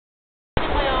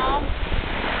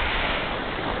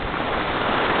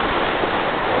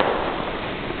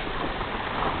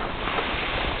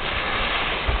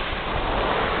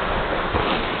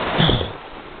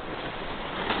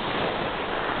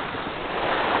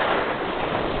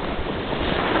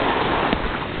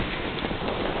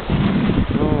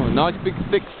Nice big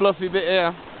thick fluffy bit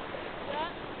here. Yeah.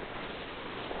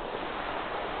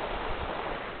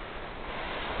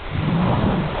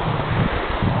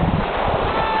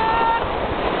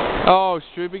 Oh,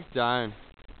 Struebig's down.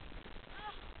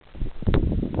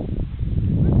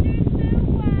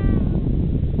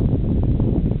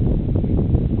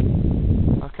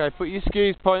 Okay, put your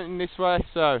skis pointing this way,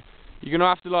 so you're gonna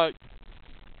have to like.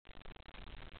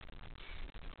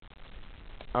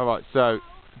 Alright, so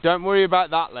don't worry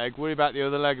about that leg, worry about the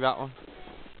other leg, that one.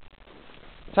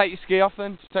 Take your ski off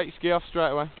then, just take your ski off straight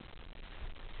away.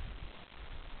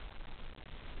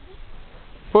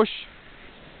 Push.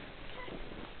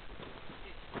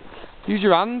 Use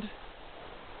your hand.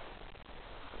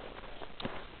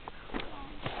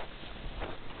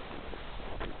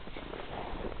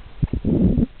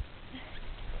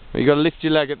 You got to lift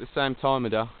your leg at the same time,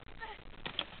 Adele.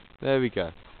 There we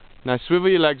go. Now swivel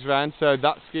your legs round, so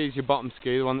that ski is your bottom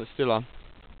ski, the one that's still on.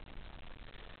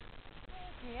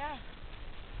 Yeah.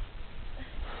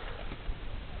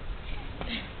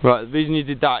 Right, the reason you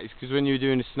did that is because when you were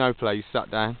doing a snow play, you sat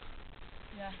down.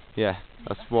 Yeah. Yeah,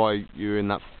 that's why you were in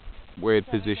that weird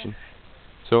position.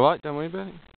 It's alright, don't worry about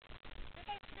it.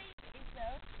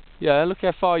 Yeah, look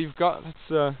how far you've got. That's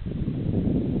Well.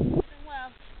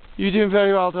 You're doing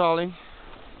very well, darling.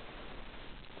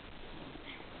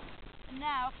 And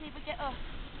now, I'll keep it get up.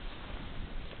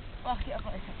 Well, I'll get up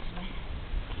like this actually.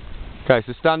 Okay,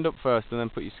 so stand up first and then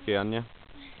put your ski on, yeah?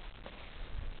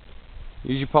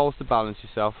 Use your poles to balance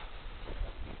yourself.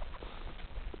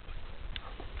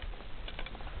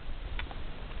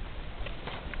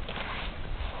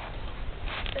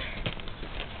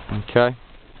 Okay.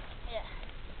 Yeah.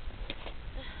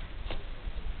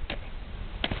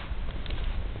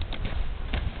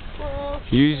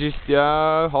 Use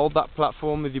your hold that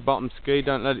platform with your bottom ski,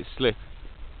 don't let it slip.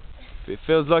 If it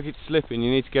feels like it's slipping,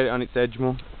 you need to get it on its edge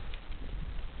more.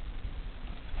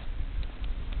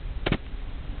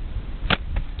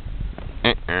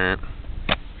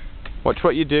 Watch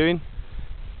what you're doing.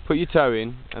 Put your toe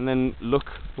in and then look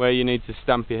where you need to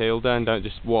stamp your heel down, don't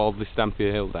just wildly stamp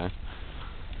your heel down.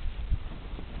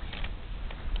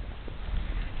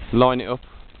 Line it up,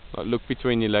 like look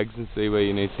between your legs and see where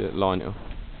you need to line it up.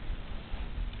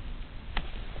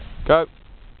 Go.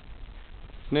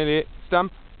 It's nearly it.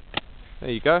 Stamp.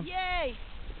 There you go. Yay!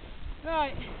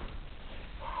 Right.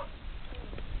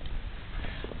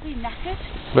 Are you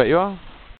knackered? Bet you are.